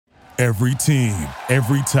Every team,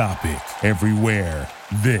 every topic, everywhere.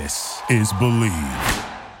 This is Believe.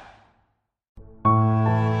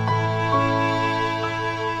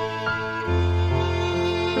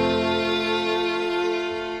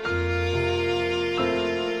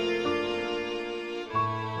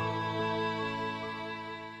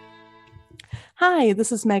 Hi,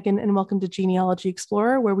 this is Megan, and welcome to Genealogy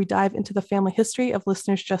Explorer, where we dive into the family history of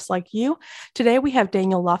listeners just like you. Today, we have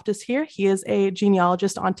Daniel Loftus here. He is a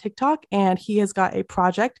genealogist on TikTok, and he has got a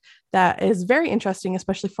project that is very interesting,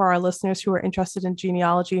 especially for our listeners who are interested in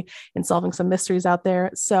genealogy and solving some mysteries out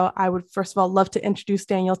there. So I would, first of all, love to introduce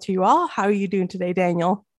Daniel to you all. How are you doing today,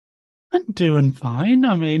 Daniel? I'm doing fine.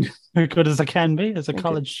 I mean, as good as I can be as a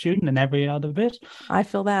college student and every other bit. I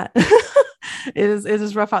feel that. It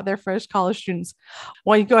is rough out there for us college students.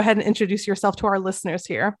 Why don't you go ahead and introduce yourself to our listeners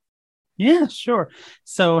here? Yeah, sure.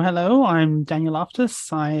 So, hello, I'm Daniel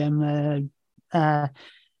Loftus. I am a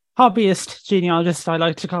hobbyist genealogist, I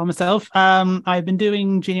like to call myself. I've been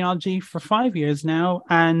doing genealogy for 5 years now,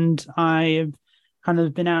 and I've kind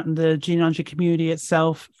of been out in the genealogy community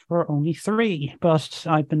itself for only 3, but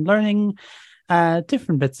I've been learning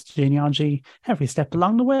different bits of genealogy every step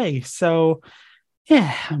along the way. So,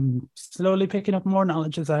 yeah, I'm slowly picking up more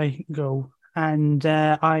knowledge as I go. And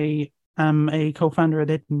I am a co-founder at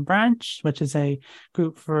Hidden Branch, which is a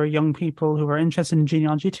group for young people who are interested in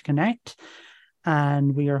genealogy to connect.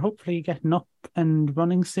 And we are hopefully getting up and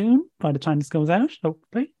running soon by the time this goes out,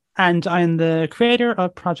 hopefully. And I'm the creator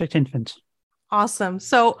of Project Infant. Awesome.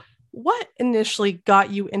 So what initially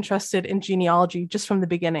got you interested in genealogy just from the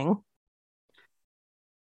beginning?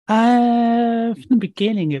 From the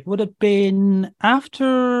beginning, it would have been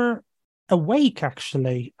after a wake,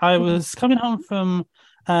 actually. I was coming home from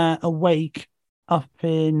a wake up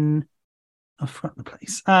in... I've forgotten the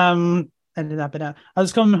place. Ended up in I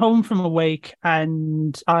was coming home from a wake,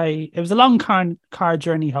 and it was a long car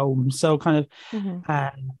journey home. So kind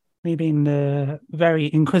of me being the very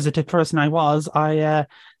inquisitive person I was, I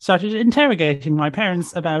started interrogating my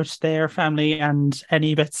parents about their family and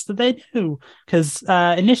any bits that they knew. Because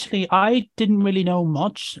initially, I didn't really know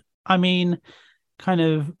much. I mean, kind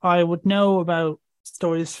of, I would know about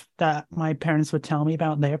stories that my parents would tell me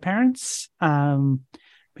about their parents.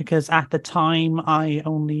 Because at the time, I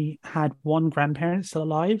only had one grandparent still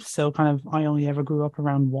alive. So kind of, I only ever grew up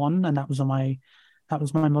around one, and that was my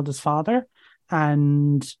mother's father.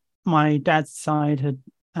 And my dad's side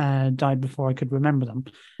had died before I could remember them.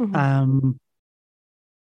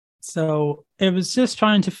 So it was just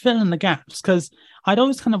trying to fill in the gaps, because I'd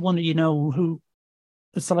always kind of wondered, who,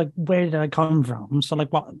 so like, where did I come from? So like,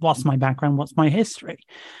 what's my background? What's my history?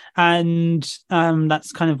 And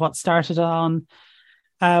that's kind of what started on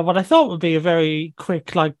what I thought would be a very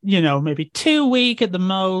quick, like, maybe 2-week at the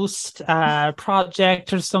most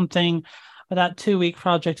project or something. But that 2-week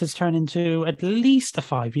project has turned into at least a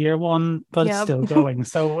 5-year one, but It's still going.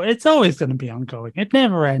 So it's always going to be ongoing. It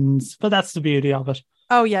never ends, but that's the beauty of it.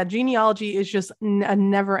 Oh, yeah. Genealogy is just a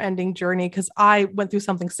never ending journey, because I went through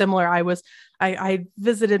something similar. I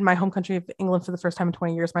visited my home country of England for the first time in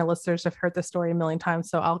 20 years. My listeners have heard this story a million times,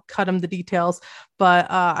 so I'll cut them the details. But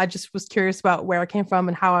I just was curious about where I came from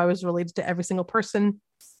and how I was related to every single person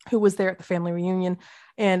who was there at the family reunion.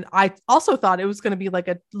 And I also thought it was going to be like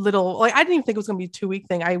a little, like, I didn't even think it was going to be a 2-week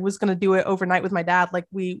thing. I was going to do it overnight with my dad. Like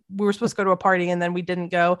we were supposed to go to a party, and then we didn't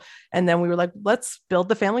go. And then we were like, let's build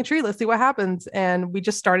the family tree. Let's see what happens. And we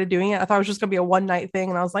just started doing it. I thought it was just going to be a one night thing.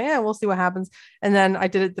 And I was like, yeah, we'll see what happens. And then I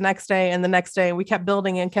did it the next day and the next day. We kept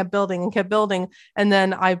building and kept building and kept building. And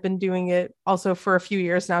then I've been doing it also for a few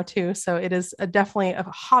years now too. So it is definitely a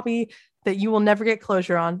hobby that you will never get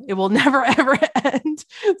closure on. It will never, ever end.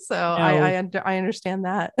 So I understand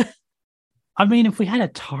that. I mean, if we had a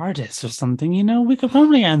TARDIS or something, we could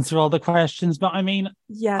probably answer all the questions. But I mean,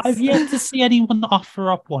 yes, I've yet to see anyone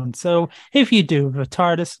offer up one. So if you do have a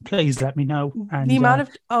TARDIS, please let me know. And the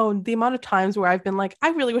amount of times where I've been like, I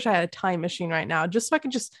really wish I had a time machine right now, just so I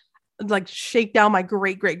could just like shake down my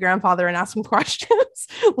great grandfather and ask him questions.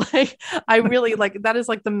 Like, I really like, that is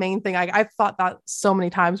like the main thing. I've thought that so many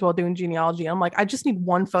times while doing genealogy. I'm like, I just need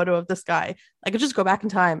one photo of this guy. I could just go back in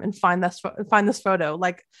time and find this photo.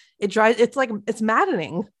 Like, it's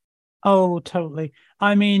maddening. Oh, totally.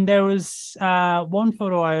 I mean, there was one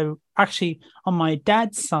photo I actually, on my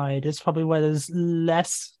dad's side, is probably where there's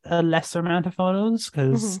a lesser amount of photos,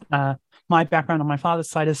 because my background on my father's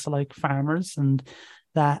side is to like farmers and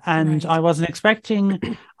that, and right. I wasn't expecting.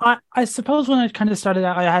 I suppose when I kind of started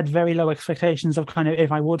out, I had very low expectations of kind of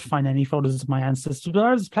if I would find any photos of my ancestors, but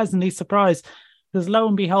I was pleasantly surprised, because lo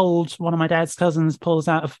and behold, one of my dad's cousins pulls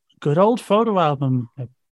out a good old photo album,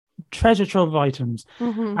 treasure trove of items,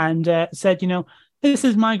 and said, this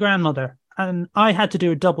is my grandmother. And I had to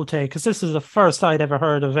do a double take because this is the first I'd ever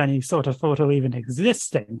heard of any sort of photo even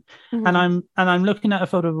existing. And I'm looking at a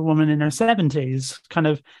photo of a woman in her 70s, kind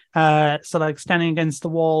of so like standing against the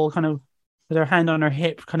wall, kind of with her hand on her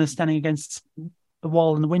hip, kind of standing against the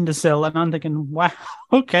wall and the windowsill. And I'm thinking, wow,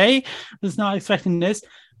 okay, I was not expecting this.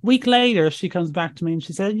 Week later, she comes back to me and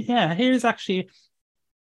she said, yeah, here's actually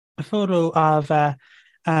a photo of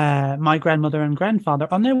my grandmother and grandfather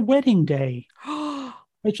on their wedding day.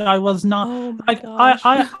 Which I was not. Oh my like.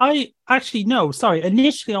 gosh. I actually no. Sorry.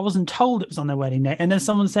 Initially, I wasn't told it was on their wedding day, and then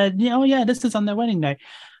someone said, "Oh yeah, this is on their wedding day,"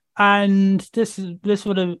 and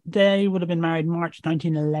they would have been married March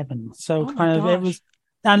 1911. So it was,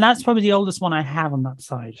 and that's probably the oldest one I have on that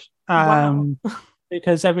side. Wow.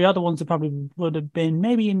 Because every other ones probably would have been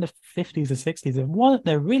maybe in the 50s or 60s.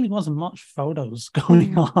 There really wasn't much photos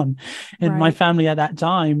going on in my family at that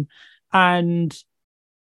time, and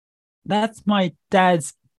that's my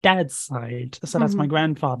dad's side. So that's my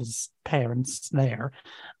grandfather's parents there.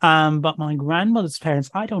 But my grandmother's parents,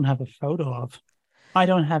 I don't have a photo of. I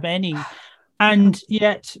don't have any. And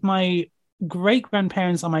yet my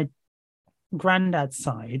great-grandparents on my granddad's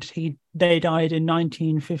side, they died in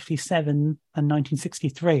 1957 and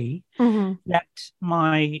 1963. Yet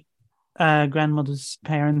my grandmother's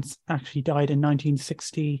parents actually died in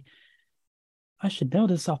 1960. I should know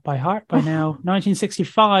this off by heart by now.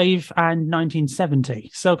 1965 and 1970.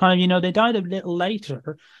 So kind of, they died a little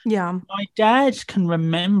later. Yeah. My dad can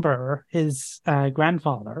remember his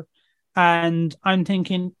grandfather. And I'm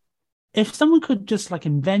thinking, if someone could just like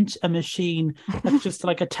invent a machine that's just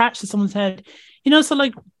like attached to someone's head, so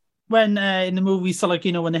like when in the movie, so like,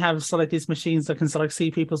 when they have so like these machines that can so like see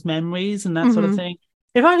people's memories and that sort of thing.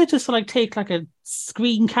 If I could just like take like a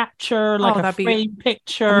screen capture, like a frame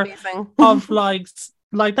picture of like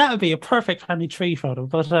that would be a perfect family tree photo.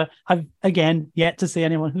 But I've again yet to see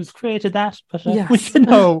anyone who's created that. But we can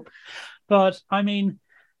hope. But I mean,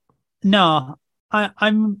 no, I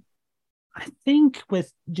think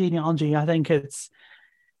with genealogy, I think it's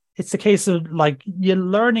a case of like you're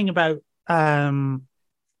learning about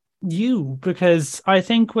you, because I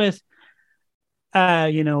think with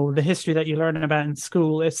the history that you learn about in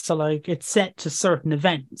school, it's set to certain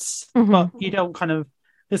events, but you don't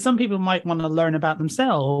there's some people might want to learn about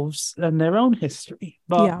themselves and their own history,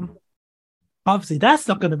 but obviously that's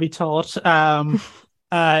not going to be taught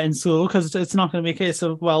in school, because it's not going to be a case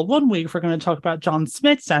of, well, one week we're going to talk about John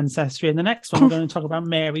Smith's ancestry and the next one we're going to talk about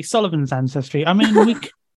Mary Sullivan's ancestry. I mean,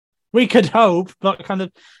 we could hope, but kind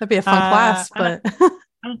of that'd be a fun class, but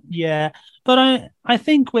yeah. But I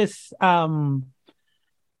think with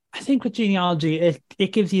genealogy,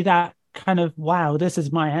 it gives you that kind of, wow, this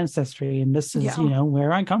is my ancestry and this is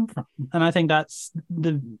where I come from, and I think that's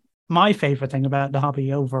my favorite thing about the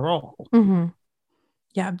hobby overall.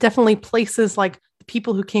 Yeah, definitely places like the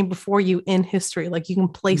people who came before you in history, like you can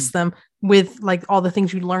place them with like all the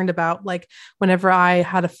things you learned about. Like whenever I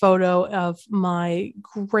had a photo of my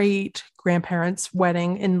great grandparents'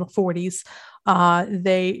 wedding in the 40s,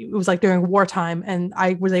 it was like during wartime, and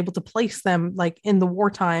I was able to place them like in the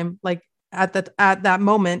wartime, like at that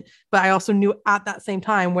moment. But I also knew at that same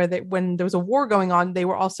time when there was a war going on, they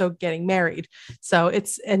were also getting married. So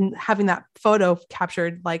and having that photo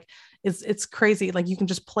captured, like it's crazy. Like you can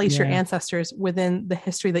just place your ancestors within the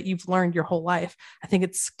history that you've learned your whole life. I think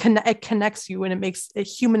it connects you, and it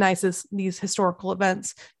humanizes these historical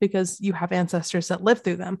events because you have ancestors that lived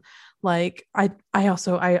through them. Like I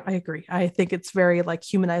agree. I think it's very like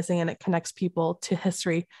humanizing, and it connects people to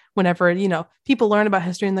history. Whenever, people learn about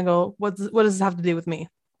history and they go, what does this have to do with me?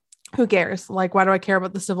 Who cares? Like, why do I care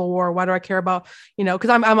about the Civil War? Why do I care about, because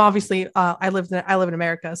I'm obviously, I live in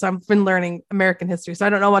America. So I've been learning American history. So I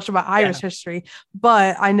don't know much about Irish history,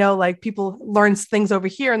 but I know like people learn things over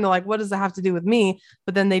here and they're like, what does that have to do with me?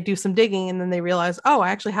 But then they do some digging and then they realize, oh,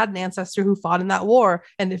 I actually had an ancestor who fought in that war.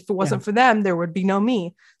 And if it wasn't for them, there would be no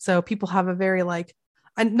me. So people have a very like,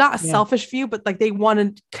 and not a selfish view, but like they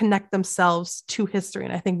want to connect themselves to history.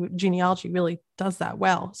 And I think genealogy really does that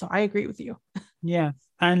well. So I agree with you. Yeah.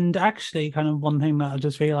 And actually, kind of one thing that I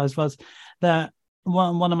just realized was that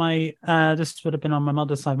one of my, this would have been on my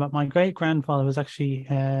mother's side, but my great grandfather was actually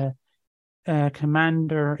a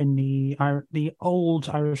commander in the old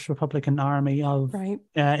Irish Republican Army of in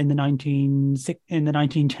the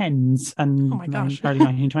 1910s and early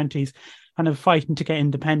 1920s, kind of fighting to get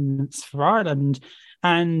independence for Ireland.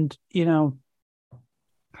 And kind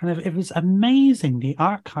of it was amazing, the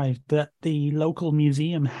archive that the local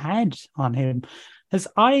museum had on him.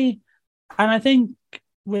 I think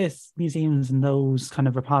with museums and those kind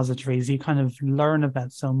of repositories, you kind of learn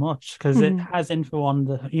about so much because it has info on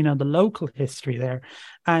the, the local history there.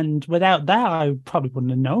 And without that, I probably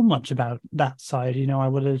wouldn't have known much about that side. I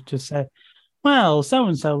would have just said, well, so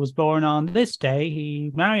and so was born on this day,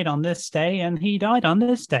 he married on this day, and he died on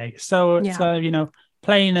this day. So it's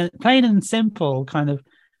plain and simple kind of,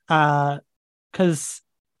 because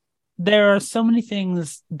there are so many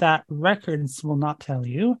things that records will not tell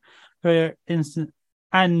you. For instance,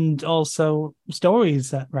 and also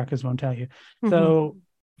stories that records won't tell you. So,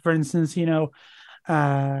 for instance,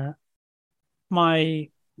 my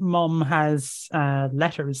mom has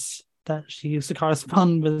letters that she used to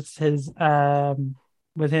correspond with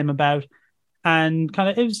him about, and kind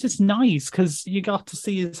of it was just nice because you got to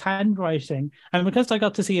see his handwriting, and because I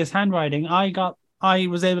got to see his handwriting, I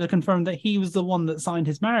was able to confirm that he was the one that signed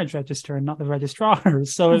his marriage register and not the registrar.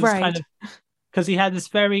 So it was kind of because he had this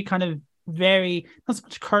very kind of very, not so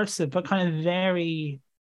much cursive, but kind of very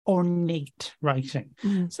ornate writing.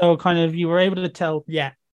 So kind of you were able to tell,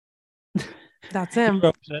 that's him.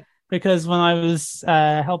 Because when I was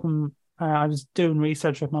helping, I was doing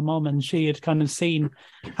research with my mom, and she had kind of seen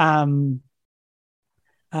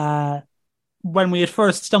when we had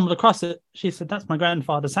first stumbled across it, she said, "That's my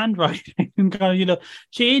grandfather's handwriting." And kind of,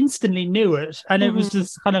 she instantly knew it. And it was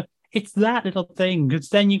just kind of, it's that little thing. Because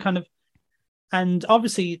then you kind of, and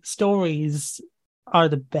obviously stories are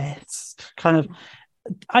the best. Kind of,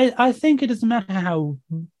 I think it doesn't matter how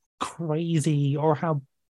crazy or how,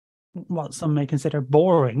 what some may consider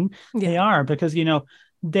boring they are, because,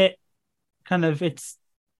 they kind of, it's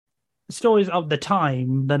stories of the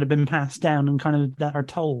time that have been passed down and kind of that are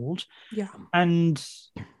told. And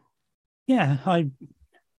I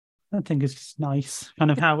think it's just nice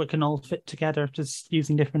kind of how it can all fit together, just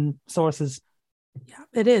using different sources.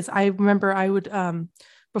 It is. I remember I would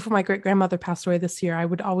before my great grandmother passed away this year, I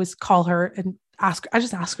would always call her and I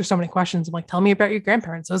just ask her so many questions. I'm like, tell me about your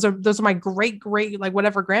grandparents. Those are my great like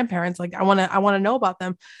whatever grandparents. Like I want to know about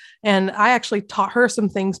them. And I actually taught her some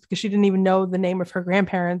things because she didn't even know the name of her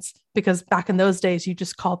grandparents, because back in those days you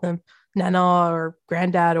just called them Nana or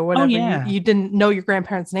Granddad or whatever. You didn't know your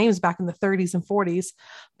grandparents' names back in the 30s and 40s.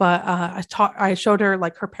 But I showed her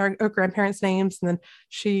like her grandparents' names, and then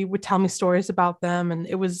she would tell me stories about them. And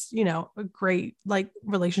it was, a great like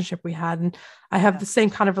relationship we had. And I have the same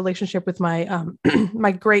kind of relationship with my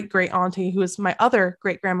my great auntie, who is my other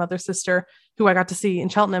great grandmother's sister, who I got to see in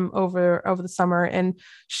Cheltenham over the summer. And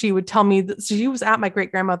she would tell me that she was at my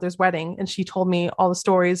great grandmother's wedding, and she told me all the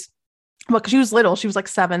stories. Well, because she was little, she was like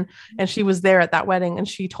 7, and she was there at that wedding, and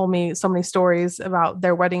she told me so many stories about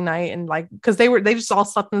their wedding night, and like, because they just all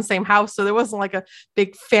slept in the same house, so there wasn't like a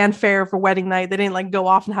big fanfare for wedding night. They didn't like go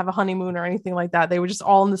off and have a honeymoon or anything like that. They were just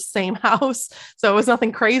all in the same house, so it was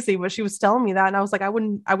nothing crazy. But she was telling me that, and I was like, I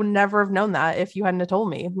would never have known that if you hadn't have told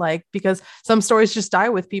me, like, because some stories just die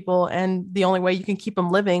with people, and the only way you can keep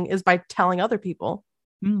them living is by telling other people.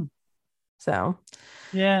 So.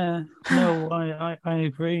 Yeah, no, I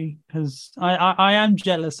agree, because I am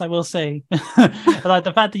jealous, I will say. Like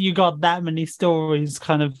the fact that you got that many stories,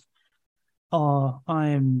 kind of, I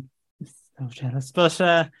am so jealous. But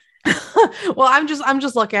well, I'm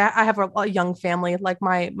just lucky. I have a young family. Like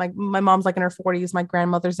my mom's like in her 40s, my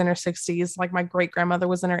grandmother's in her 60s, like my great grandmother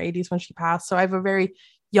was in her 80s when she passed. So I have a very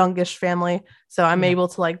youngish family. So I'm able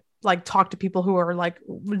to like talk to people who are like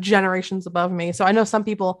generations above me. So I know some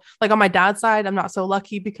people, like on my dad's side, I'm not so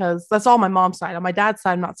lucky, because that's all my mom's side. On my dad's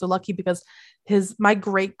side, I'm not so lucky because my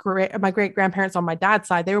great grandparents on my dad's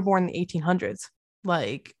side, they were born in the 1800s.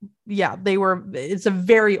 Like, it's a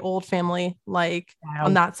very old family, like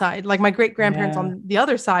on that side. Like my great grandparents on the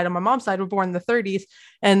other side, on my mom's side, were born in the 30s.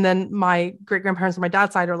 And then my great grandparents on my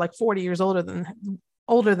dad's side are like 40 years older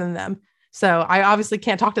than them. So I obviously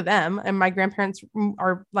can't talk to them. And my grandparents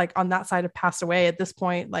are like on that side have passed away at this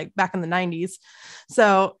point, like back in the 90s.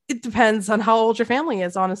 So it depends on how old your family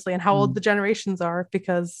is, honestly, and how old the generations are,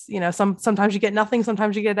 because, sometimes you get nothing,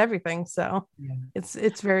 sometimes you get everything. So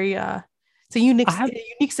it's very, it's a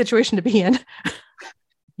unique situation to be in.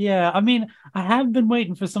 Yeah. I mean, I have been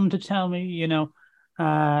waiting for someone to tell me,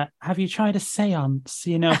 have you tried a seance?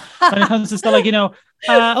 When it comes to stuff like,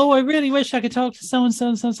 I really wish I could talk to so and so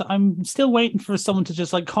and so. I'm still waiting for someone to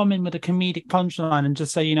just like come in with a comedic punchline and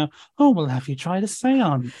just say, oh, well, have you tried a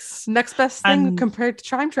seance? Next best thing compared to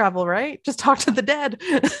time travel, right? Just talk to the dead.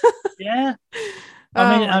 Yeah.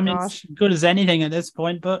 I mean, it's good as anything at this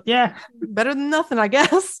point, but yeah, better than nothing, I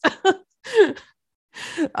guess.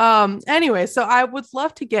 Anyway, so I would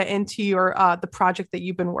love to get into your the project that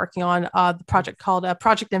you've been working on, the project called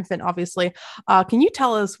Project Infant, obviously. Can you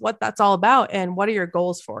tell us what that's all about and what are your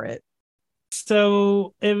goals for it?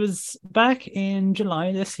 So it was back in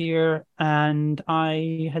July this year, and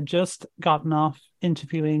I had just gotten off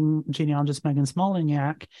interviewing genealogist Megan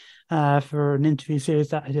Smoliniak for an interview series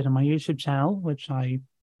that I did on my YouTube channel, which I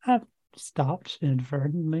have stopped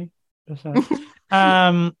inadvertently.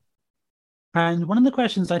 Um, and one of the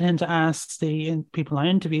questions I tend to ask the people I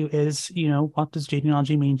interview is, what does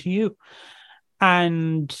genealogy mean to you?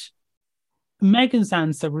 And Megan's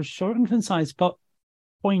answer was short and concise, but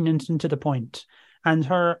poignant and to the point. And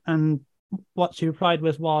what she replied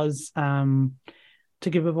with was to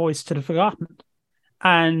give a voice to the forgotten.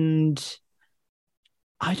 And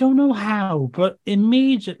I don't know how, but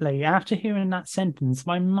immediately after hearing that sentence,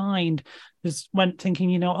 my mind just went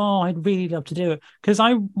thinking, I'd really love to do it, because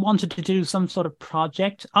I wanted to do some sort of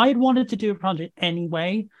project. I'd wanted to do a project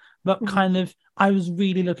anyway, but kind of I was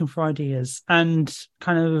really looking for ideas, and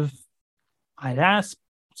kind of I'd asked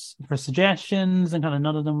for suggestions, and kind of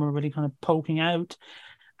none of them were really kind of poking out.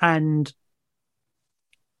 And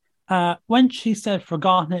when she said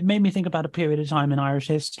forgotten, it made me think about a period of time in Irish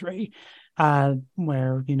history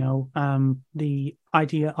where, the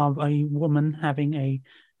idea of a woman having a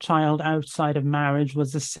child outside of marriage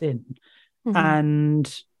was a sin.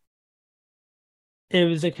 And it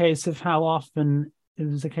was a case of how often it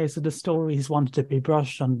was a case of the stories wanted to be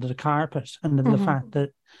brushed under the carpet, and the fact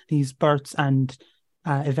that these births and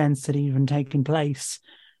events had even taken place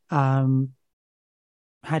had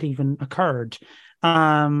even occurred.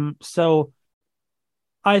 So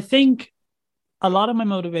I think a lot of my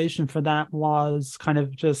motivation for that was kind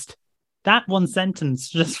of just that one sentence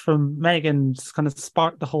just from Megan just kind of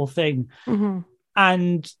sparked the whole thing.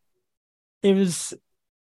 And its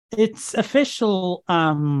official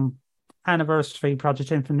anniversary,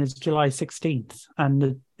 Project Infant, is July 16th, and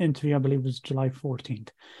the interview I believe was July 14th.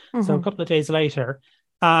 So a couple of days later,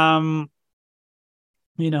 I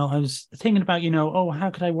was thinking about, how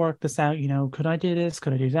could I work this out? Could I do this?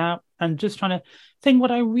 Could I do that? And just trying to think what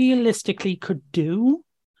I realistically could do.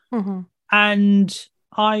 And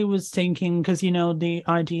I was thinking, because, the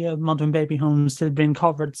idea of mother and baby homes had been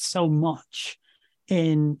covered so much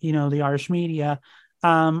in, the Irish media.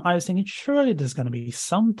 I was thinking, surely there's going to be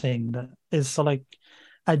something that is sort of like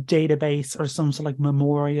a database or some sort of like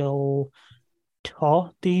memorial to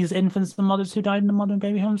these infants and mothers who died in the mother and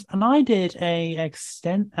baby homes. And I did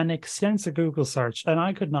an extensive Google search, and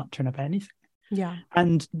I could not turn up anything. Yeah.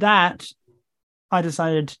 And that, I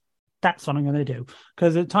decided that's what I'm going to do,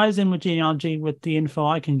 because it ties in with genealogy, with the info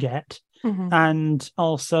I can get. And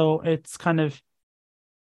also it's kind of,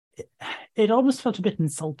 it almost felt a bit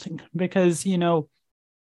insulting, because, you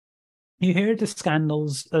hear the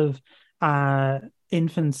scandals of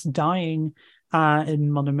infants dying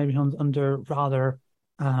in mother and baby homes under rather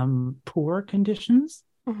poor conditions,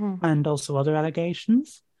 and also other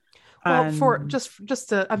allegations. Well, for just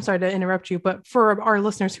to, I'm sorry to interrupt you, but for our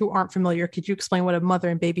listeners who aren't familiar, could you explain what a mother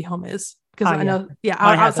and baby home is? Because I know,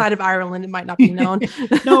 outside of Ireland, it might not be known.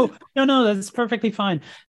 No, that's perfectly fine.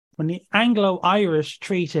 When the Anglo-Irish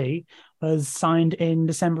Treaty was signed in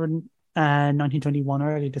December 1921,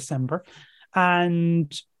 early December,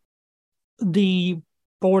 and the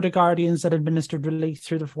Board of Guardians that administered relief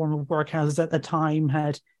through the form of workhouses at the time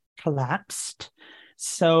had collapsed.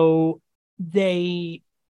 So the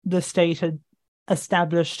state had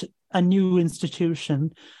established a new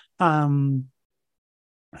institution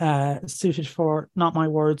suited for, not my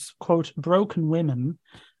words, quote, broken women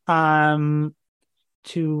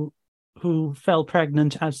who fell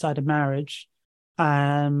pregnant outside of marriage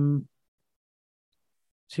to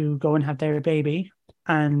go and have their baby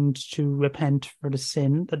and to repent for the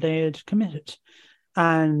sin that they had committed.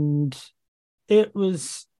 And it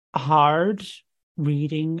was hard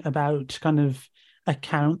reading about kind of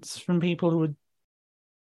accounts from people who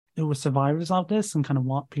were survivors of this, and kind of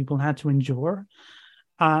what people had to endure,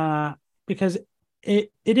 because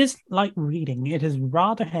it is like reading. It is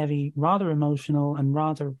rather heavy, rather emotional, and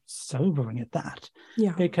rather sobering at that.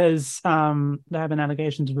 Yeah, because there have been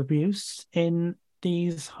allegations of abuse in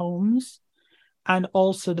these homes. And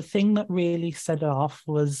also the thing that really set it off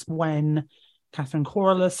was when Catherine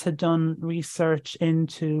Corless had done research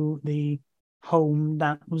into the home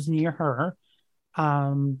that was near her.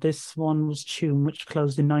 This one was Tuam, which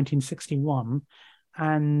closed in 1961.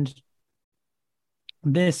 And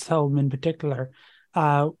this home in particular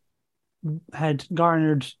had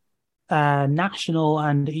garnered national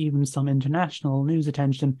and even some international news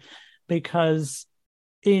attention, because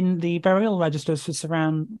in the burial registers for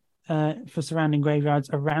surrounding graveyards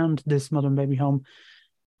around this mother and baby home,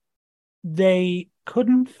 they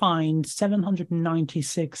couldn't find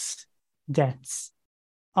 796 deaths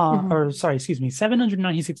Mhm.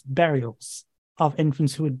 796 burials of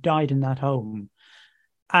infants who had died in that home.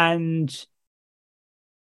 And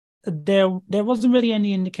there wasn't really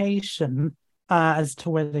any indication as to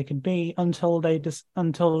where they could be until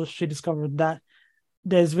she discovered that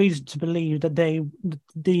there's reason to believe that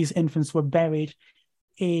these infants were buried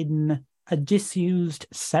in a disused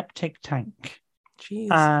septic tank.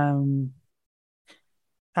 Jeez.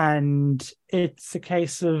 And it's a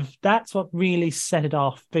case of that's what really set it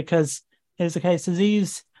off, because it's a case of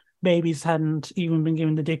these babies hadn't even been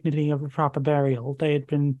given the dignity of a proper burial. They had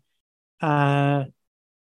been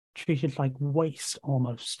treated like waste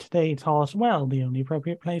almost. They thought, well, the only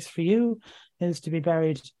appropriate place for you is to be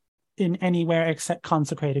buried in anywhere except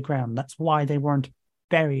consecrated ground. That's why they weren't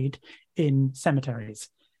buried in cemeteries.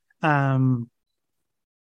 Because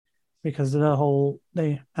of the whole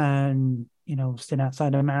staying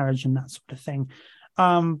outside of marriage and that sort of thing.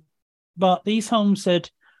 But these homes had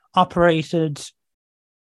operated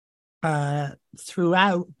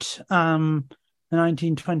throughout the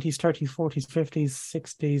 1920s, 30s, 40s, 50s,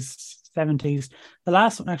 60s, 70s. The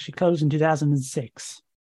last one actually closed in 2006.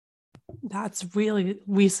 That's really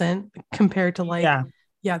recent compared to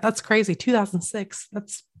yeah, that's crazy. 2006.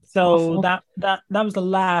 That's so awful. that was the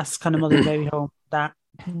last kind of mother and baby home that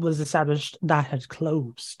was established that had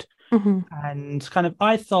closed. Mm-hmm. And kind of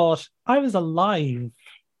I thought I was alive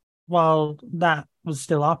while that was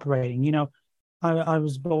still operating. I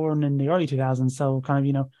was born in the early 2000s, so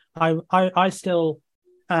kind of, I still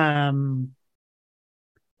the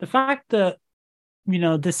fact that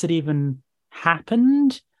this had even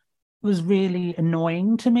happened was really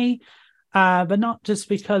annoying to me, but not just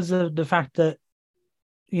because of the fact that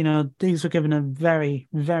these were given a very,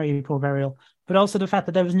 very poor burial, but also the fact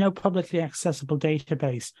that there was no publicly accessible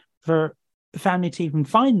database for the family to even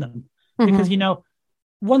find them. Mm-hmm. Because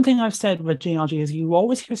one thing I've said with genealogy is you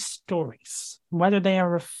always hear stories, whether they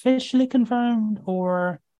are officially confirmed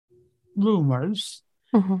or rumors.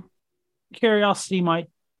 Mm-hmm. Curiosity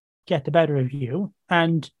might get the better of you.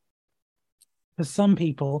 And for some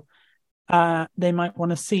people, they might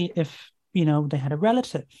want to see if, they had a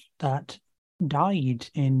relative that died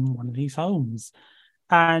in one of these homes.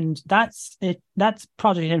 And that's it. That's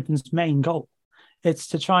Project Infant's main goal. It's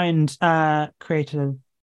to try and create a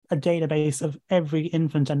database of every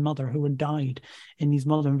infant and mother who had died in these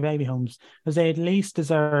mother and baby homes, because they at least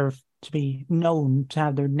deserve to be known, to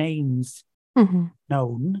have their names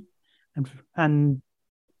known, and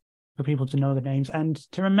for people to know their names and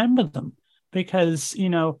to remember them. Because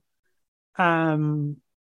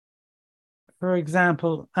for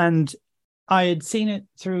example, and I had seen it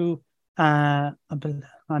through I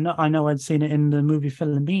know I'd seen it in the movie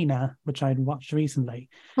Philomena, which I'd watched recently,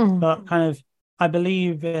 but kind of I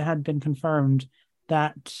believe it had been confirmed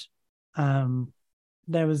that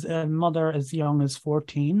there was a mother as young as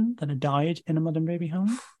 14 that had died in a mother and baby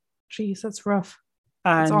home. Jeez, that's rough.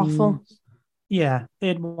 And that's awful. Yeah,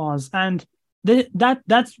 it was. And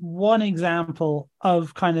that's one example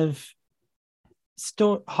of kind of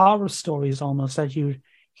horror stories almost that you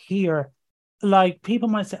hear. Like, people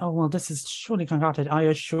might say, oh, well, this is surely concocted. I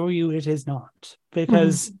assure you it is not.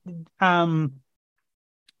 Because the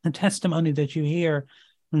testimony that you hear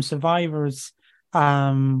from survivors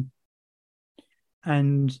and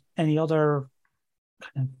any other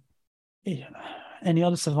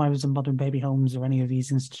survivors in mother and baby homes or any of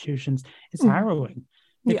these institutions, it's harrowing.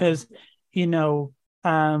 Because, for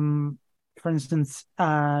instance,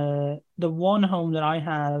 the one home that I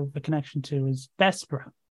have a connection to is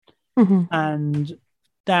Bessborough. And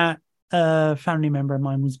that family member of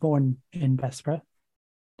mine was born in Bessborough.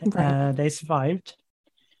 Right. They survived.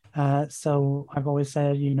 So I've always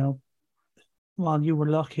said, while you were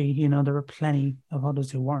lucky, there were plenty of others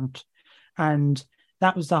who weren't. And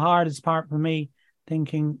that was the hardest part for me,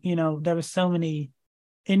 thinking, there were so many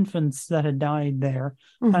infants that had died there.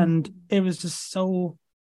 And it was just so...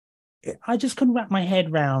 I just couldn't wrap my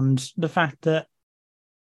head around the fact that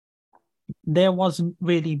there wasn't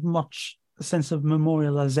really much sense of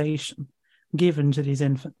memorialization given to these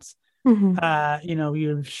infants.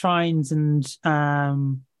 You have shrines and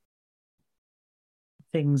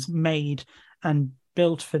things made and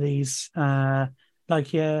built for these. On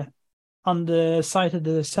the site of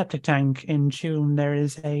the septic tank in Tuam, there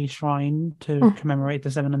is a shrine to commemorate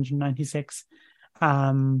the 796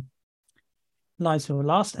 lives who were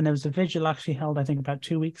lost. And there was a vigil actually held, I think, about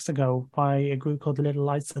 2 weeks ago by a group called the Little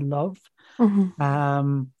Lights of Love.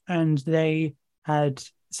 And they had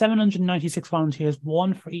 796 volunteers,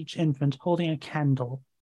 one for each infant, holding a candle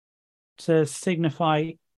to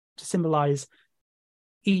symbolize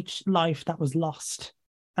each life that was lost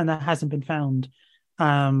and that hasn't been found.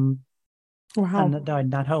 Wow. and that died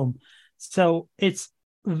in that home. So it's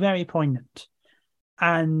very poignant.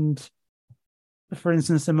 And for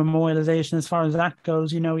instance, the memorialization, as far as that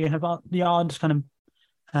goes, you have the odd kind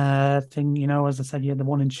of thing, as I said, you have the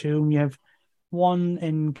one in Tuam, you have one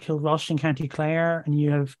in Kilrush in County Clare, and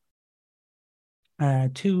you have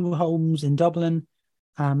two homes in Dublin,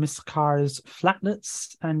 Miss Carr's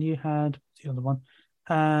Flatlets, and you had the other one,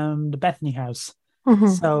 the Bethany House. Mm-hmm.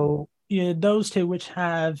 So those two which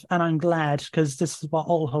have, and I'm glad, because this is what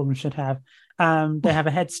all homes should have, they have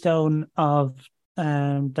a headstone of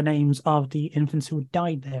the names of the infants who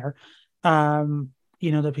died there.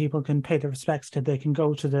 That people can pay their respects to. They can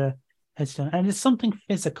go to the headstone, and it's something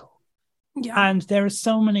physical. Yeah. And there are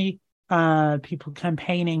so many people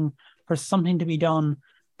campaigning for something to be done,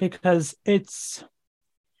 because it's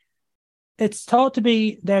thought to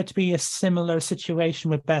be there to be a similar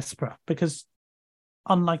situation with Bessborough, because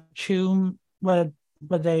unlike Tuam, where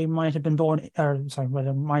they might have been where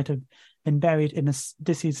they might have been buried in a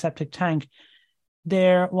disused septic tank,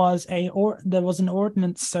 there was an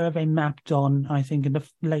ordnance survey map done, I think, in the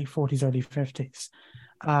late 40s, early 50s,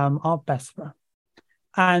 of Bessborough.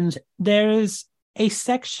 And there is a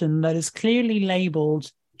section that is clearly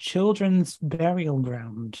labelled Children's Burial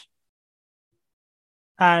Ground.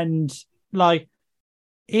 And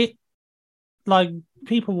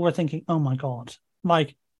people were thinking, oh my God,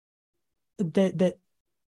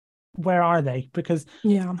 where are they? Because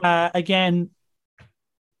again,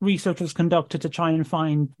 research was conducted to try and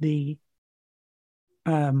find the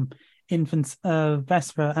infants of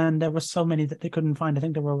Bessborough, and there were so many that they couldn't find. I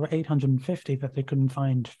think there were over 850 that they couldn't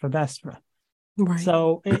find for Bessborough. Right.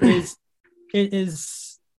 So it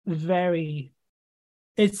is very,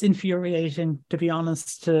 it's infuriating, to be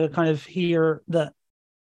honest, to kind of hear that,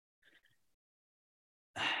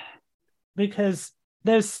 because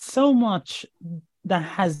there's so much that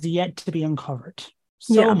has yet to be uncovered.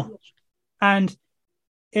 So much. And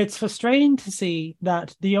it's frustrating to see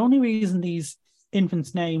that the only reason these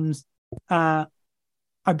infants' names are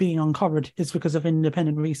being uncovered is because of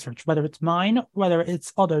independent research, whether it's mine, whether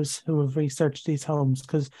it's others who have researched these homes,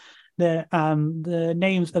 because the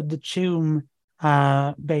names of the Tuam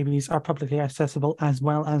babies are publicly accessible, as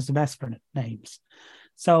well as the Bessborough names.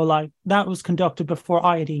 So that was conducted before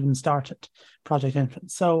I had even started Project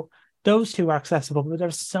Infant. So those two are accessible, but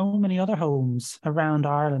there's so many other homes around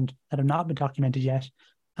Ireland that have not been documented yet,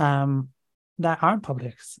 that aren't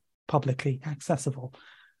publicly accessible.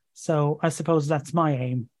 So I suppose that's my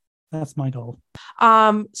aim. That's my goal.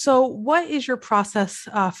 So what is your process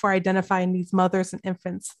for identifying these mothers and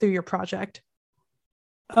infants through your project?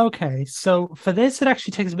 Okay, so for this, it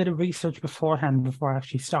actually takes a bit of research beforehand before I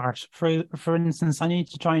actually start. For instance, I need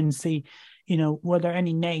to try and see, were there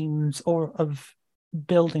any names or of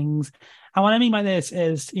buildings? And what I mean by this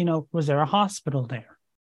is, was there a hospital there?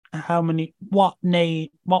 What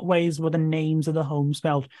ways were the names of the homes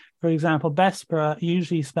spelled? For example, Bessborough,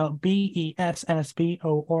 usually spelled Bessborough,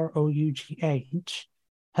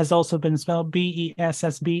 has also been spelled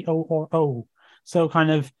Bessboro. So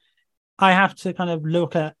I have to kind of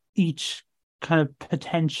look at each kind of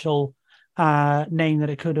potential name that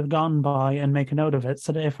it could have gone by and make a note of it,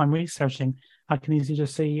 so that if I'm researching, I can easily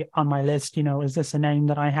just see on my list, is this a name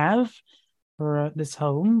that I have for this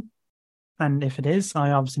home? And if it is,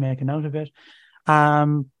 I obviously make a note of it.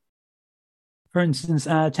 For instance,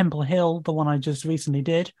 Temple Hill, the one I just recently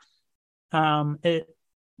did, it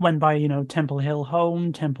went by, Temple Hill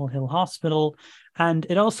Home, Temple Hill Hospital, and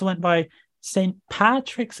it also went by St.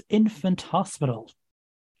 Patrick's Infant Hospital.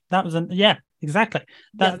 That was exactly.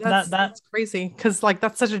 That's crazy, because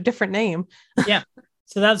that's such a different name. Yeah.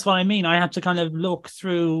 So that's what I mean. I have to kind of look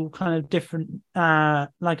through kind of different,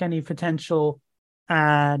 any potential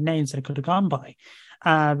names that it could have gone by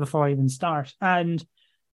before I even start. And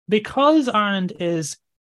because Ireland is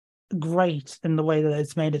great in the way that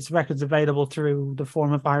it's made its records available through the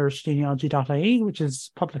form of irishgenealogy.ie, which is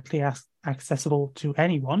publicly accessible to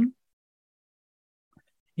anyone,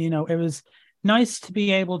 it was nice to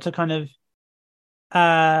be able to kind of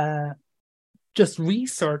just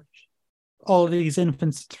research all of these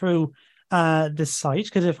infants through this site,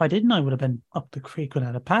 because if I didn't, I would have been up the creek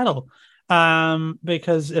without a paddle.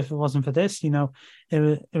 Because if it wasn't for this, it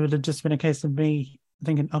would have just been a case of me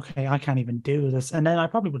thinking, okay, I can't even do this, and then I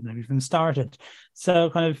probably wouldn't have even started. So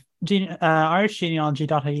kind of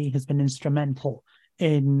irishgenealogy.ie has been instrumental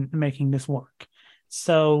in making this work.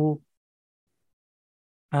 So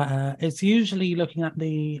it's usually looking at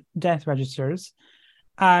the death registers,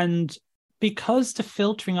 and because the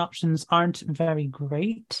filtering options aren't very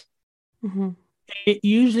great, it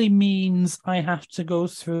usually means I have to go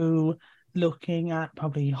through looking at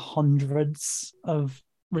probably hundreds of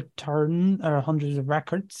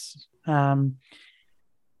records.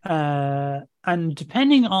 And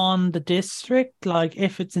depending on the district, like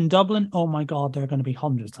if it's in Dublin, oh my God, there are going to be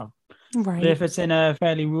hundreds of them. Right. But if it's in a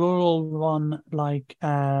fairly rural one, like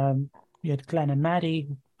you had Glen and Maddie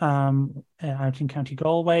out in County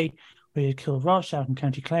Galway, we had Kilrush out in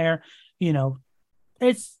County Clare,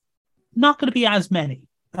 it's not going to be as many.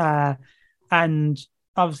 And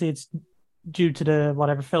obviously it's due to the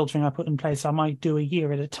whatever filtering I put in place. I might do a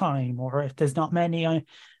year at a time, or if there's not many,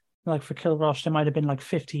 like for Kilrush, there might have been like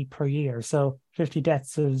 50 per year. So 50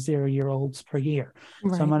 deaths of 0-year-olds per year.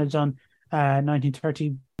 Right. So I might have done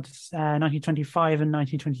 1930, 1925 and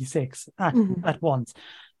 1926 at once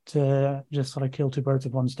to just sort of kill two birds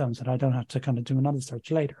with one stone so that I don't have to kind of do another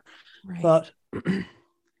search later. Right. But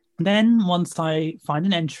then once I find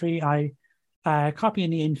an entry, I copy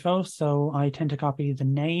in the info. So I tend to copy the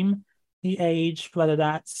name, the age, whether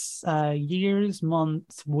that's years,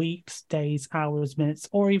 months, weeks, days, hours, minutes,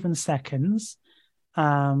 or even seconds.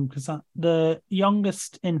 Because the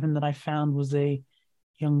youngest infant that I found was a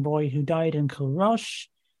young boy who died in Kilrush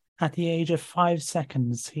at the age of 5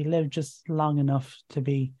 seconds. He lived just long enough to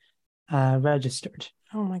be registered.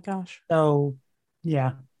 Oh my gosh. So,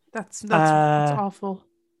 yeah. That's awful.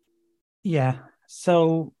 Yeah.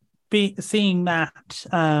 So seeing that,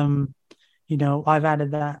 I've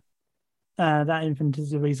added that. That infant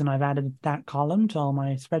is the reason I've added that column to all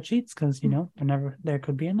my spreadsheets because, whenever there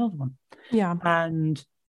could be another one. Yeah. And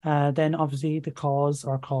then obviously the cause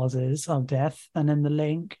or causes of death, and then the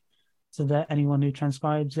link so that anyone who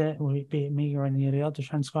transcribes it, be it me or any of the other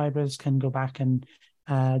transcribers, can go back and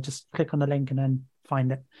just click on the link and then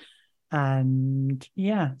find it. And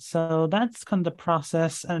yeah, so that's kind of the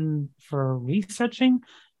process and for researching.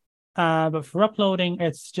 But for uploading,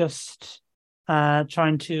 it's just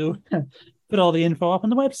trying to put all the info up on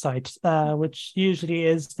the website, which usually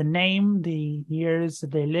is the name, the years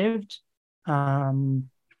that they lived,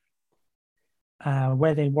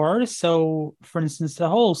 where they were. So, for instance, the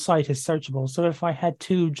whole site is searchable. So if I had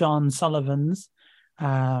 2 John Sullivans,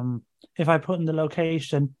 if I put in the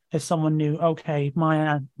location, if someone knew, okay,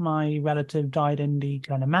 my relative died in the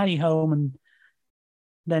Glen and Maddie home, and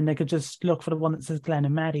then they could just look for the one that says Glen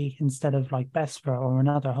and Maddie instead of like Bessborough or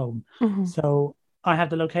another home. Mm-hmm. So I have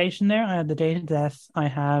the location there. I have the date of death. I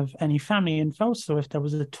have any family info. So if there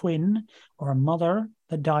was a twin or a mother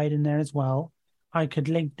that died in there as well, I could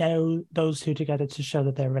link those two together to show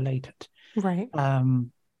that they're related. Right.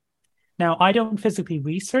 Now, I don't physically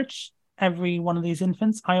research every one of these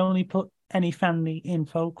infants. I only put any family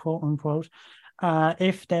info, quote unquote,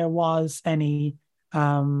 if there was any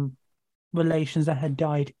relations that had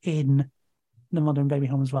died in the mother and baby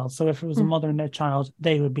home as well. So if it was a mother and their child,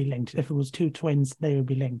 they would be linked. If it was 2 twins, they would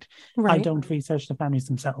be linked. Right. I don't research the families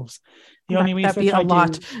themselves. The only research I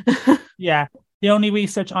do, yeah, the only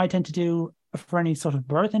research I tend to do for any sort of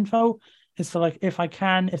birth info is for like if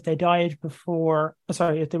they died before,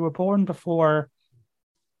 if they were born before,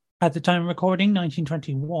 at the time of recording,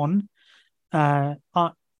 1921,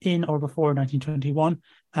 in or before 1921,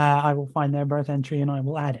 I will find their birth entry and I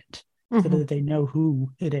will add it so that they know who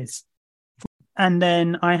it is. And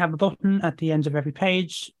then I have a button at the end of every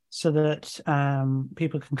page so that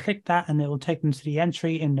people can click that and it will take them to the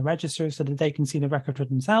entry in the register so that they can see the record for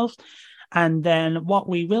themselves. And then what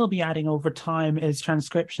we will be adding over time is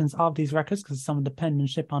transcriptions of these records because some of the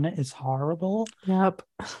penmanship on it is horrible. Yep.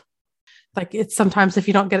 Like it's sometimes if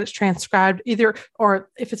you don't get it transcribed either, or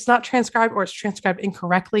if it's not transcribed or it's transcribed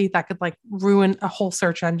incorrectly, that could like ruin a whole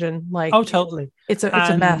search engine. Like, oh, totally. It's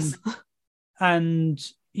a mess. And,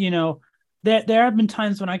 there have been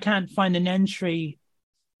times when I can't find an entry.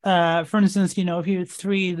 For instance, if you had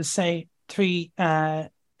three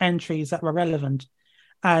entries that were relevant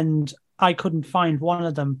and I couldn't find one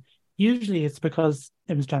of them, usually it's because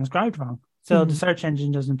it was transcribed wrong. So the search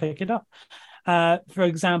engine doesn't pick it up. For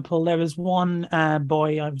example, there was one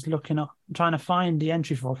boy I was looking up, trying to find the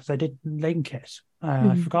entry for because I didn't link it.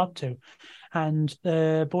 I forgot to. And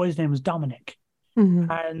the boy's name was Dominic.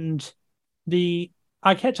 And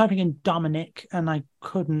I kept typing in Dominic and I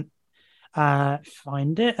couldn't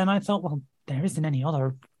find it. And I thought, well, there isn't any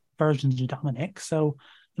other versions of Dominic, so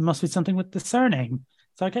it must be something with the surname.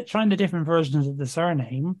 So I kept trying the different versions of the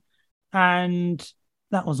surname and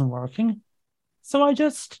that wasn't working. So I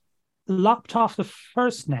just lopped off the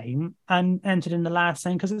first name and entered in the last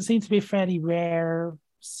name because it seems to be a fairly rare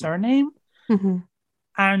surname.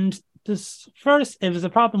 And it was a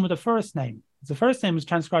problem with the first name. The first name was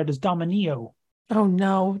transcribed as Dominio. Oh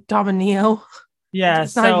no, Dominio. Yeah,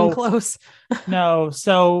 it's not even close. No,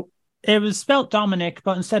 so it was spelt Dominic,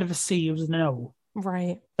 but instead of a C, it was an O.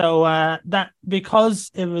 Right. So that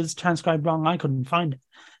because it was transcribed wrong, I couldn't find it.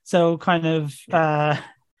 So kind of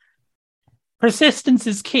persistence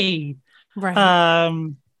is key. Right.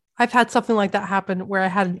 I've had something like that happen where I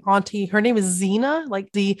had an auntie. Her name is Xena, like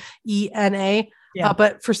Zena. Yeah.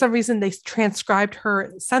 But for some reason, they transcribed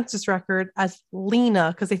her census record as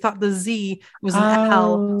Lena because they thought the Z was an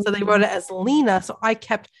L. So they wrote it as Lena. So I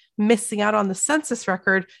kept missing out on the census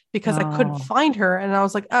record because I couldn't find her. And I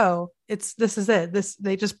was like, oh, this is it.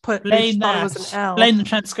 They just thought it was an L. Blame the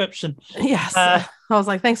transcription. Yes. I was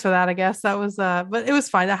like, thanks for that, I guess. That was but it was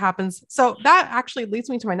fine. That happens. So that actually leads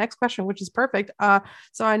me to my next question, which is perfect.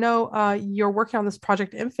 So I know you're working on this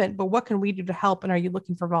Project Infant, but what can we do to help? And are you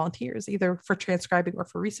looking for volunteers, either for transcribing or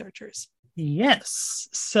for researchers? Yes.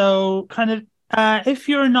 So kind of if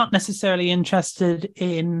you're not necessarily interested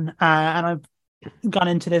in and I've gone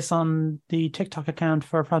into this on the TikTok account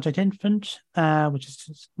for Project Infant,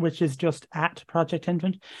 which is just at Project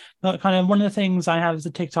Infant. But kind of one of the things I have is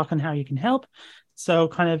a TikTok on how you can help. So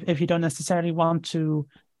kind of if you don't necessarily want to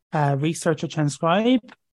research or transcribe,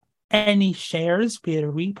 any shares, be it a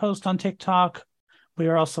repost on TikTok. We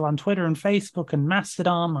are also on Twitter and Facebook and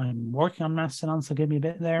Mastodon. I'm working on Mastodon, so give me a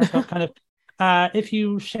bit there. But kind of if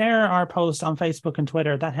you share our post on Facebook and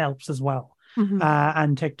Twitter, that helps as well.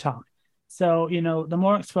 And TikTok. So, the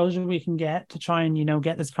more exposure we can get to try and,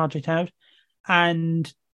 get this project out. And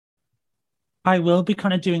I will be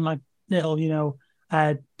kind of doing like little,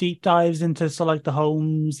 deep dives into like the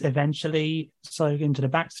homes eventually. So into the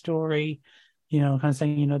backstory, kind of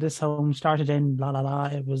saying, this home started in blah, blah, blah.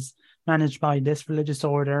 It was managed by this religious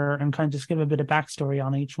order and kind of just give a bit of backstory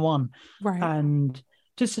on each one. Right. And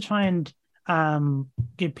just to try and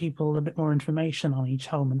give people a bit more information on each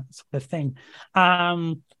home and that sort of thing.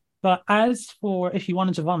 But as for if you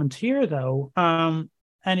wanted to volunteer, though,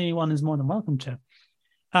 anyone is more than welcome to.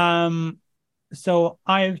 So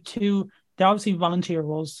I have they're obviously volunteer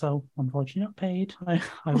roles, so unfortunately not paid. I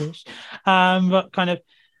wish. But kind of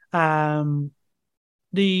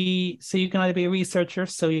so you can either be a researcher,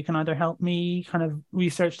 so you can either help me kind of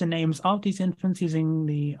research the names of these infants using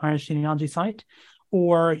the Irish genealogy site,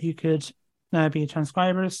 or you could be a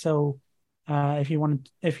transcriber. So if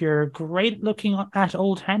you're great looking at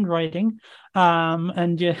old handwriting,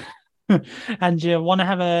 and you and you want to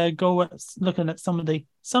have a go at looking at some of the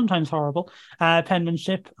sometimes horrible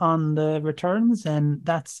penmanship on the returns, and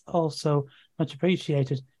that's also much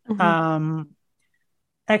appreciated.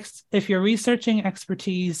 If you're researching,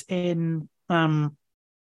 expertise in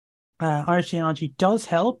Irish genealogy does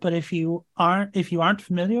help, but if you aren't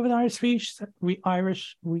familiar with Irish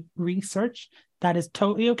research, that is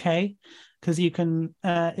totally okay. Because you can,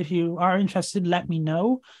 if you are interested, let me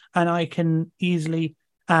know, and I can easily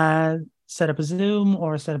set up a Zoom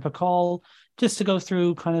or set up a call just to go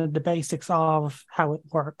through kind of the basics of how it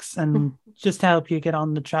works and just to help you get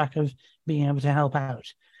on the track of being able to help out.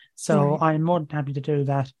 So I'm more than happy to do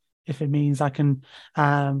that if it means I can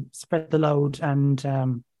spread the load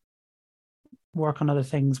and work on other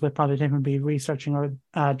things with probably different, be researching or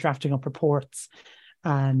drafting up reports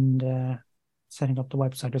and setting up the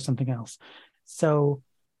website or something else. So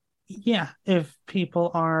yeah, if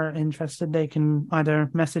people are interested, they can either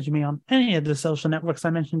message me on any of the social networks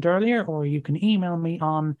I mentioned earlier, or you can email me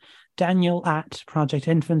on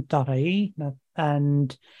daniel@projectinfant.ie.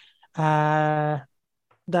 And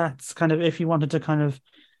that's kind of if you wanted to kind of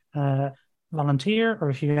volunteer, or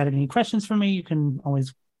if you had any questions for me, you can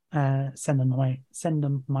always send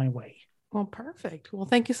them my way. Well, perfect. Well,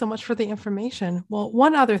 thank you so much for the information. Well,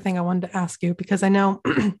 one other thing I wanted to ask you, because I know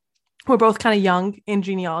we're both kind of young in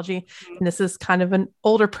genealogy, and this is kind of an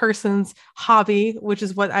older person's hobby, which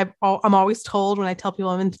is what I'm always told when I tell people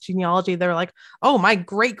I'm into genealogy. They're like, oh, my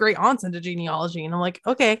great aunt's into genealogy. And I'm like,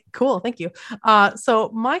 okay, cool. Thank you.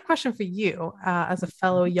 So my question for you, as a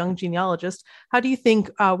fellow young genealogist, how do you think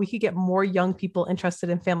we could get more young people interested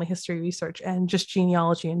in family history research and just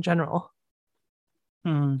genealogy in general?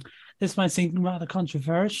 This might seem rather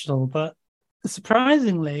controversial, but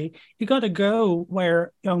surprisingly, you got to go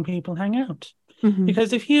where young people hang out.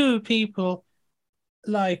 Because if you people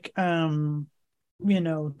like,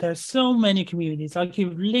 there's so many communities, like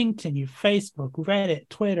you've LinkedIn, you've Facebook, Reddit,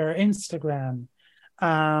 Twitter, Instagram,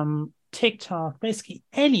 TikTok, basically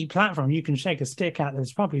any platform you can shake a stick at,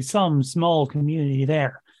 there's probably some small community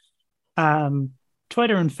there.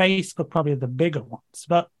 Twitter and Facebook probably are the bigger ones,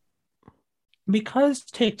 but because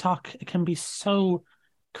TikTok can be so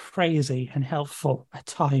crazy and helpful at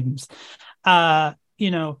times, a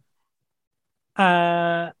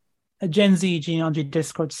Gen Z genealogy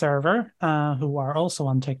Discord server, who are also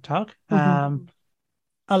on TikTok,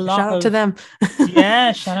 a lot Shout out to them.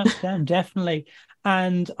 Yeah, shout out to them, definitely.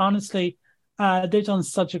 And honestly, they've done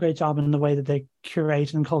such a great job in the way that they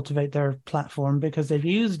curate and cultivate their platform, because they've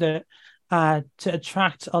used it to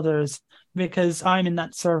attract others. Because I'm in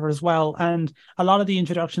that server as well, and a lot of the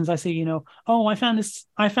introductions I see, oh, I found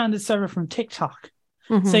this server from TikTok.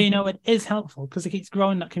 So it is helpful because it keeps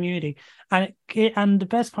growing that community, and and the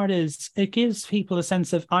best part is it gives people a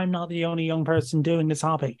sense of, I'm not the only young person doing this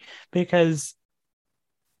hobby. Because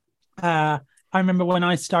I remember when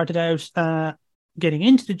I started out getting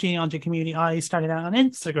into the genealogy community, I started out on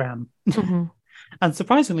Instagram. And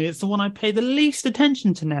surprisingly, it's the one I pay the least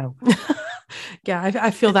attention to now. Yeah,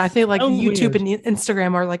 I feel that. I think like so YouTube weird. and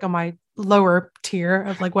Instagram are like on my lower tier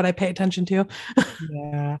of like what I pay attention to.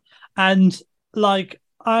 Yeah. And like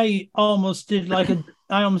I almost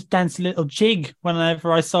danced a little jig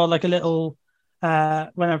whenever I saw like a little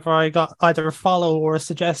whenever I got either a follow or a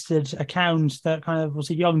suggested account that kind of was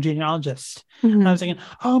a young genealogist. And I was thinking,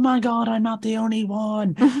 oh my God, I'm not the only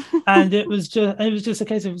one. And it was just a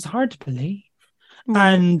case of, it was hard to believe.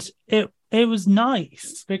 Right. And it was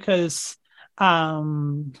nice because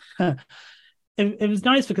it was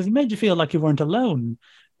nice because it made you feel like you weren't alone.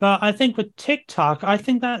 But I think with TikTok, I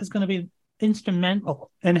think that is going to be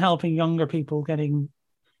instrumental in helping younger people getting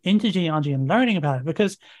into genealogy and learning about it.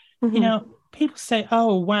 Because people say,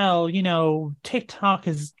 oh, well, TikTok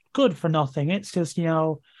is good for nothing. It's just,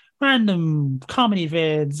 random comedy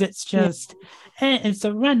vids. It's just, it's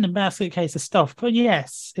a random basket case of stuff. But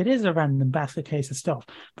yes, it is a random basket case of stuff.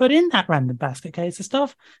 But in that random basket case of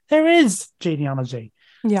stuff, there is genealogy.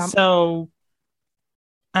 Yeah. So,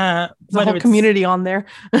 there's a whole community on there.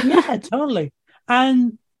 Yeah, totally.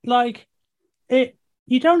 And like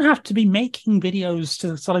you don't have to be making videos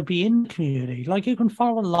to sort of be in the community. Like, you can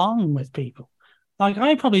follow along with people. Like,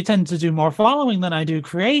 I probably tend to do more following than I do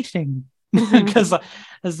creating because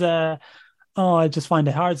I just find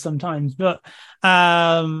it hard sometimes. But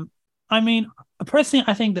I mean, personally,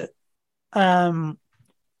 I think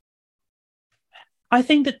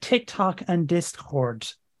that TikTok and Discord,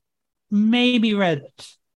 maybe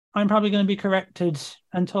Reddit. I'm probably going to be corrected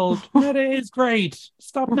and told Reddit is great.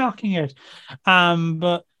 Stop knocking it.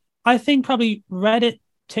 But I think probably Reddit,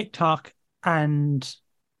 TikTok, and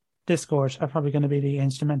Discord are probably going to be the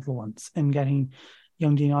instrumental ones in getting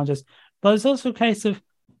young genealogists. But it's also a case of,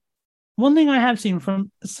 one thing I have seen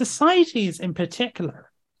from societies in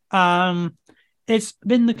particular, it's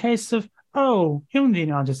been the case of, oh, young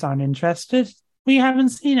genealogists aren't interested. We haven't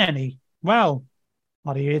seen any. Well,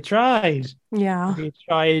 what have you tried? Yeah. Have you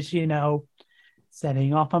tried,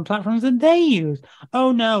 setting up on platforms that they use?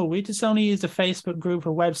 Oh no, we just only use a Facebook group, a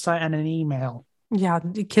website, and an email. Yeah,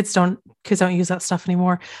 kids don't use that stuff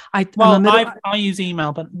anymore. I use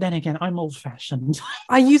email, but then again, I'm old fashioned.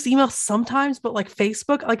 I use email sometimes, but like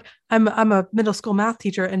Facebook, like I'm a middle school math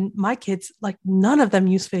teacher, and my kids, like, none of them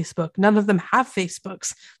use Facebook. None of them have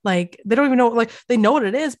Facebooks. Like, they don't even know, like, they know what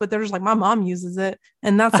it is, but they're just like, my mom uses it,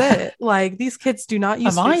 and that's it. Like, these kids do not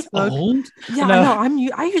use Facebook. I old? Yeah, no. I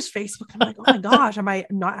know. I use Facebook. I'm like, oh my gosh, am I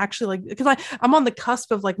not actually, like, because I'm on the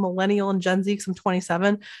cusp of like millennial and Gen Z because I'm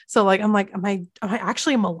 27. So like, I'm like, am I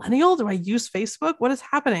actually a millennial? Do I use Facebook? What is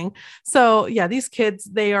happening? So yeah, these kids,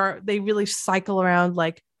 they really cycle around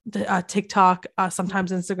like TikTok,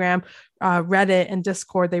 sometimes Instagram, Reddit, and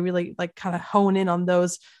Discord. They really like kind of hone in on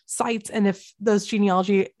those sites. And if those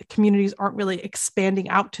genealogy communities aren't really expanding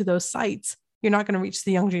out to those sites, you're not going to reach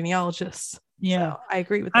the young genealogists. Yeah, so I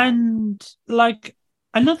agree with that. And like,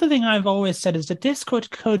 another thing I've always said is that Discord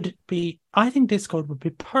I think Discord would be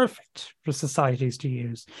perfect for societies to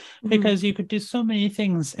use, because you could do so many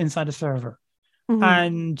things inside a server.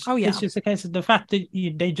 And it's just a case of the fact that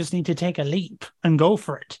they just need to take a leap and go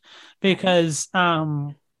for it. Because,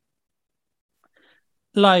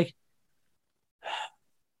 like,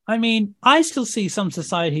 I mean, I still see some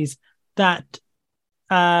societies that,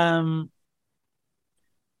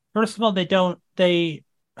 first of all, they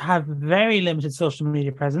have very limited social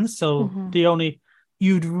media presence. So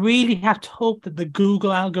you'd really have to hope that the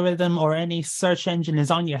Google algorithm or any search engine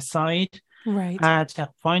is on your side, right, to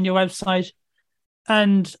find your website.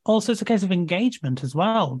 And also it's a case of engagement as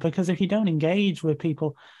well, because if you don't engage with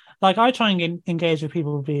people, like, I try and engage with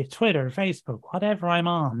people via Twitter, Facebook, whatever I'm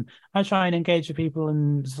on. I try and engage with people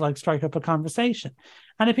and like strike up a conversation.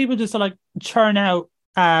 And if people just like churn out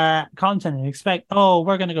content and expect, oh,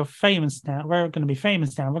 we're going to go famous now, we're going to be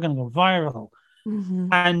famous now, we're going to go viral,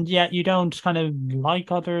 and yet you don't kind of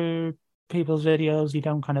like other people's videos, you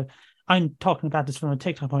don't kind of, I'm talking about this from a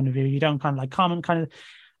TikTok point of view, you don't kind of like comment kind of.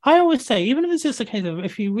 I always say, even if it's just a case of,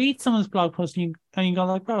 if you read someone's blog post and you go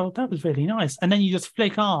like, oh, that was really nice, and then you just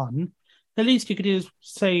flick on the least you could do is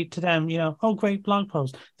say to them, oh, great blog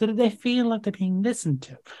post, so that they feel like they're being listened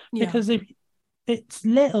to. Yeah. Because it's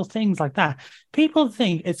little things like that. People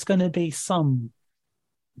think it's going to be some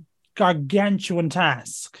gargantuan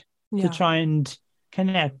task to try and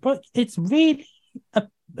connect, but it's really a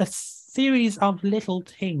series of little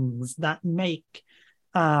things that make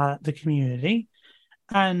the community.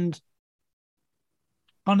 And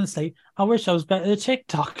honestly, I wish I was better at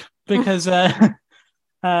TikTok, because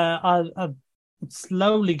I'm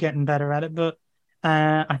slowly getting better at it, but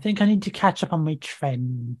I think I need to catch up on my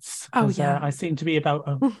trends. I seem to be about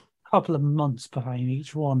a couple of months behind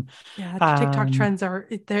each one. Yeah, TikTok trends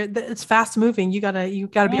it's fast moving. You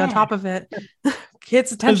gotta be on top of it.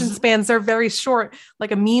 Kids' attention spans, they're very short.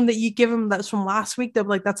 Like a meme that you give them that's from last week, they'll be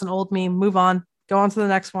like, that's an old meme, move on, go on to the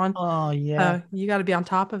next one. Oh yeah. You got to be on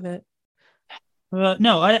top of it.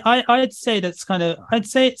 No, I'd say it's kind of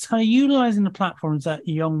utilizing the platforms that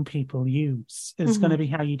young people use is going to be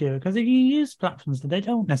how you do it. Because if you use platforms that they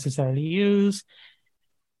don't necessarily use,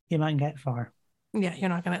 you might get far. Yeah, you're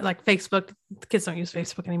not gonna, like Facebook. Kids don't use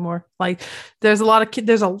Facebook anymore. Like there's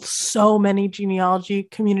so many genealogy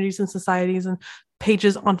communities and societies and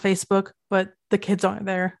pages on Facebook, but the kids aren't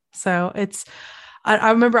there. So it's.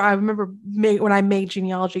 I remember when I made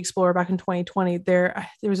Genealogy Explorer back in 2020, there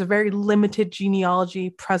was a very limited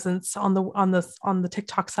genealogy presence on the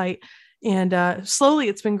TikTok site, and slowly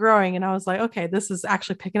it's been growing. And I was like, okay, this is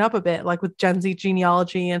actually picking up a bit, like with Gen Z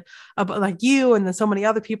genealogy and like you, and then so many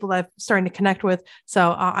other people that I'm starting to connect with.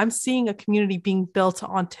 So I'm seeing a community being built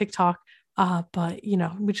on TikTok. But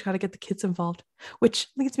we just got to get the kids involved, which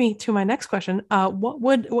leads me to my next question.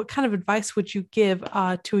 What kind of advice would you give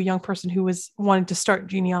to a young person who was wanting to start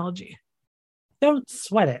genealogy? Don't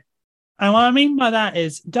sweat it. And what I mean by that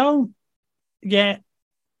is, don't get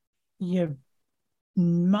your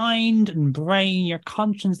mind and brain, your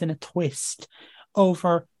conscience in a twist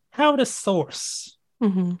over how to source.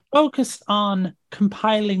 Focus on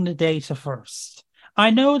compiling the data first. I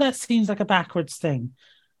know that seems like a backwards thing,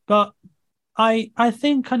 but I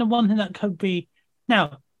think kind of one thing that could be,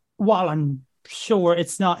 now, while I'm sure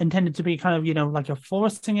it's not intended to be kind of, like you're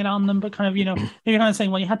forcing it on them, but kind of, you're kind of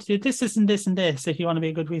saying, well, you have to do this and this and this if you want to be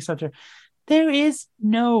a good researcher. I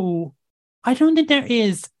don't think there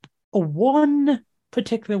is a one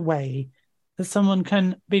particular way that someone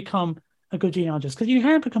can become a good genealogist, because you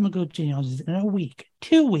can't become a good genealogist in a week,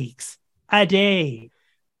 2 weeks, a day,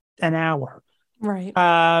 an hour. Right.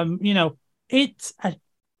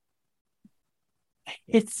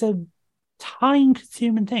 It's a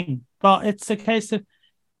time-consuming thing, but it's a case of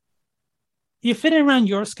you fit it around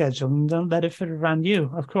your schedule and don't let it fit around you.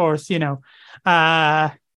 Of course,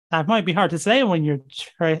 that might be hard to say when you're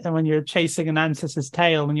chasing an ancestor's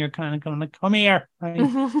tail and you're kind of going like, "Come here,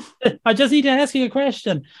 I just need to ask you a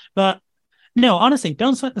question." But no, honestly,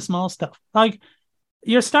 don't sweat the small stuff. Like,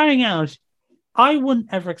 you're starting out. I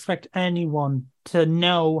wouldn't ever expect anyone to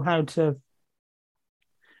know how to,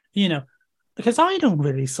 because I don't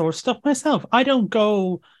really source stuff myself. I don't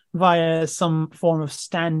go via some form of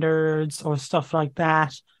standards or stuff like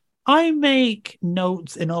that. I make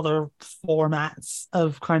notes in other formats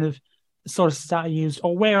of kind of sources that I used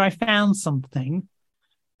or where I found something.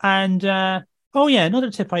 And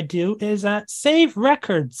another tip I do is save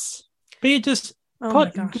records. Be it just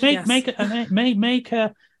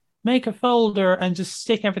make a folder and just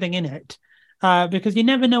stick everything in it, because you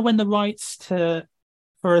never know when the rights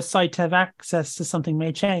for a site to have access to something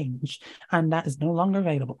may change, and that is no longer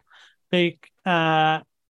available. Because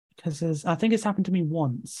I think it's happened to me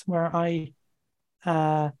once where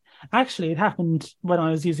actually it happened when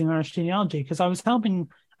I was using Irish genealogy, because I was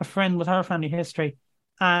helping a friend with her family history,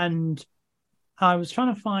 and I was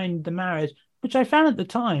trying to find the marriage, which I found at the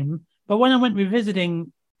time, but when I went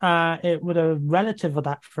revisiting it with a relative of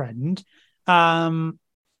that friend, I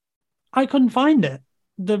couldn't find it.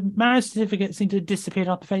 The marriage certificate seemed to have disappeared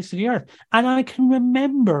off the face of the earth. And I can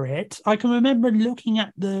remember it. I can remember looking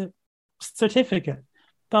at the certificate,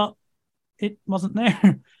 but it wasn't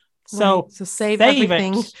there. So save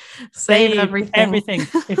everything. Save everything.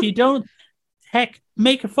 If you don't,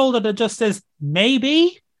 make a folder that just says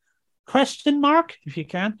maybe ? If you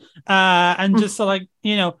can. And just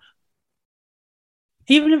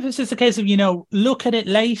even if it's just a case of, look at it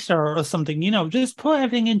later or something, just put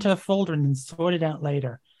everything into a folder and then sort it out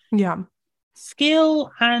later. Yeah.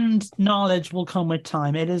 Skill and knowledge will come with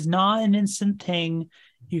time. It is not an instant thing.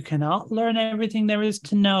 You cannot learn everything there is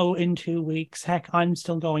to know in 2 weeks. Heck, I'm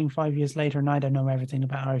still going 5 years later and I don't know everything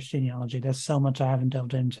about Irish genealogy. There's so much I haven't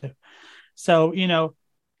delved into. So,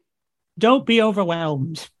 don't be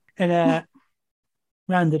overwhelmed in a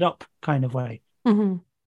rounded up kind of way.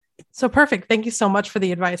 So perfect. Thank you so much for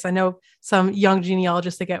the advice. I know some young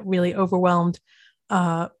genealogists, they get really overwhelmed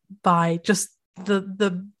by just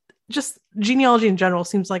just genealogy in general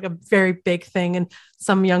seems like a very big thing. And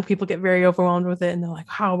some young people get very overwhelmed with it and they're like,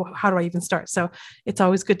 how do I even start? So it's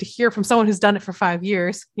always good to hear from someone who's done it for 5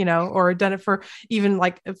 years, or done it for even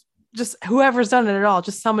like just whoever's done it at all,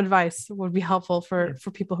 just some advice would be helpful for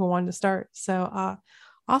people who want to start. So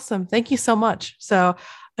awesome. Thank you so much. So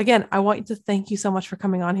again, I want to thank you so much for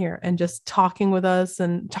coming on here and just talking with us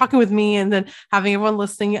and talking with me and then having everyone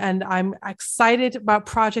listening. And I'm excited about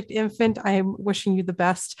Project Infant. I am wishing you the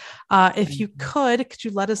best. If you could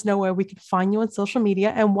you let us know where we can find you on social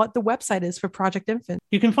media and what the website is for Project Infant?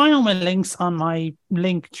 You can find all my links on my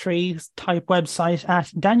Linktree type website at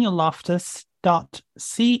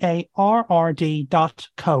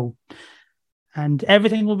danielloftus.carrd.co. And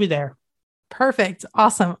everything will be there. Perfect.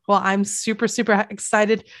 Awesome. Well, I'm super, super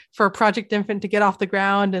excited for Project Infant to get off the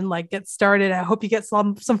ground and like get started. I hope you get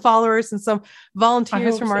some followers and some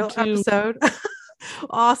volunteers from our episode.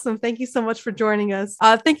 Awesome. Thank you so much for joining us.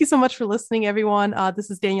 Thank you so much for listening, everyone.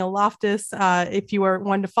 This is Daniel Loftus. If you are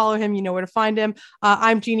wanting to follow him, you know where to find him.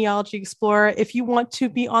 I'm Genealogy Explorer. If you want to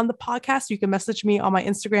be on the podcast, you can message me on my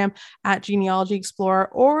Instagram at Genealogy Explorer,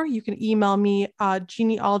 or you can email me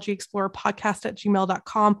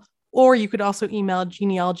genealogyexplorerpodcast@gmail.com. Or you could also email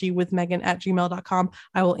genealogywithmegan@gmail.com.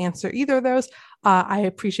 I will answer either of those. I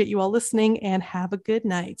appreciate you all listening and have a good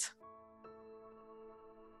night.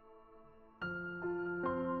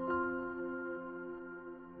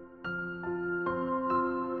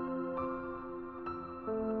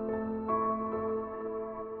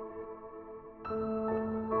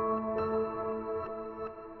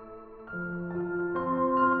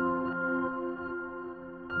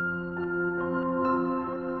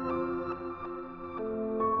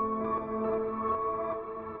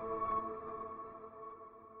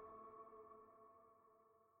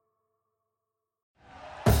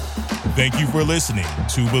 Thank you for listening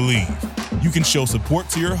to Believe. You can show support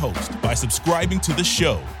to your host by subscribing to the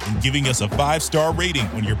show and giving us a 5-star rating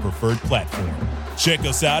on your preferred platform. Check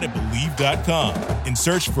us out at Believe.com and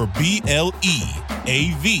search for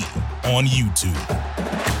BLEAV on YouTube.